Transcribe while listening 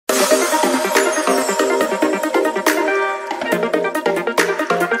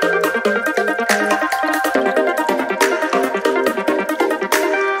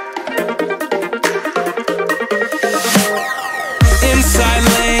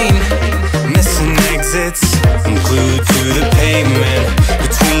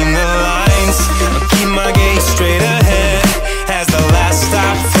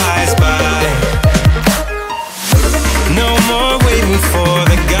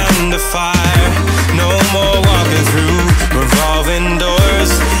under fire. No more walking through revolving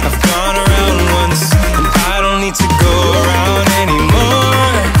doors. I've gone around once, and I don't need to go around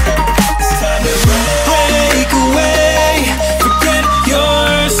anymore. It's time to break away. Forget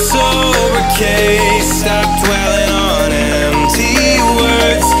your sober case. Stop dwelling on empty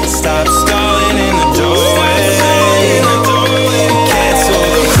words. Stop stalling in the doorway. Cancel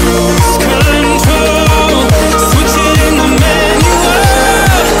the cruise control. Switching the manual.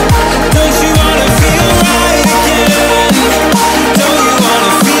 Don't you wanna feel right again? Don't you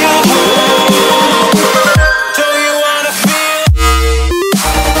wanna feel whole? Don't you wanna feel?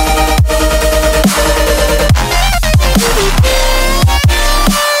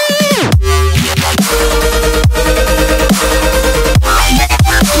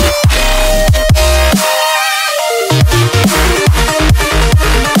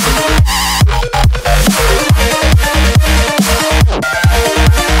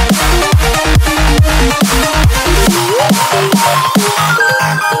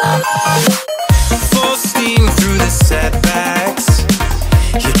 Full steam through the setbacks.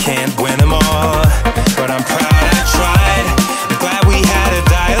 You can't win them all, but I'm proud I tried. I'm glad we had a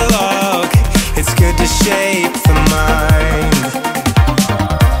dialogue. It's good to shape the mind.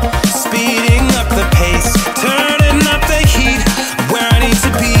 Speeding up the pace, turning up the heat. Where I need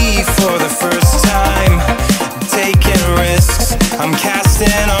to be for the first time. Taking risks, I'm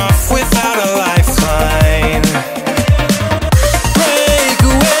casting off without a lifeline. Break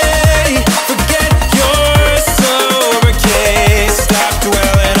away, forget your sober case. Stop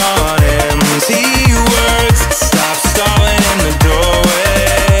dwelling on empty words. Stop stalling in the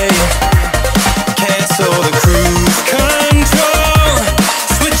doorway. Cancel the cruise control.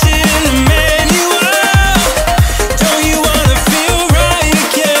 Switch it in the manual. Don't you wanna feel right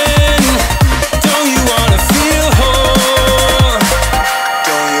again? Don't you wanna feel whole?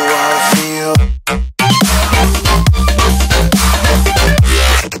 Don't you wanna feel?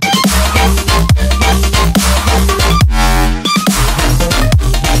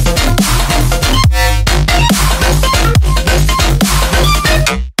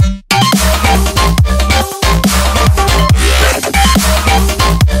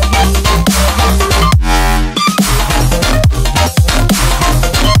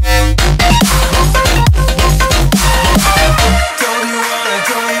 Don't you wanna,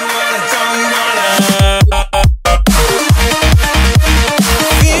 don't you wanna, don't you wanna feel whole?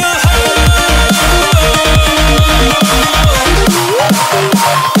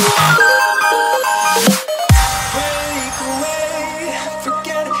 Break away,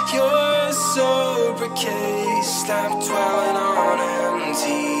 forget your sober case. Stop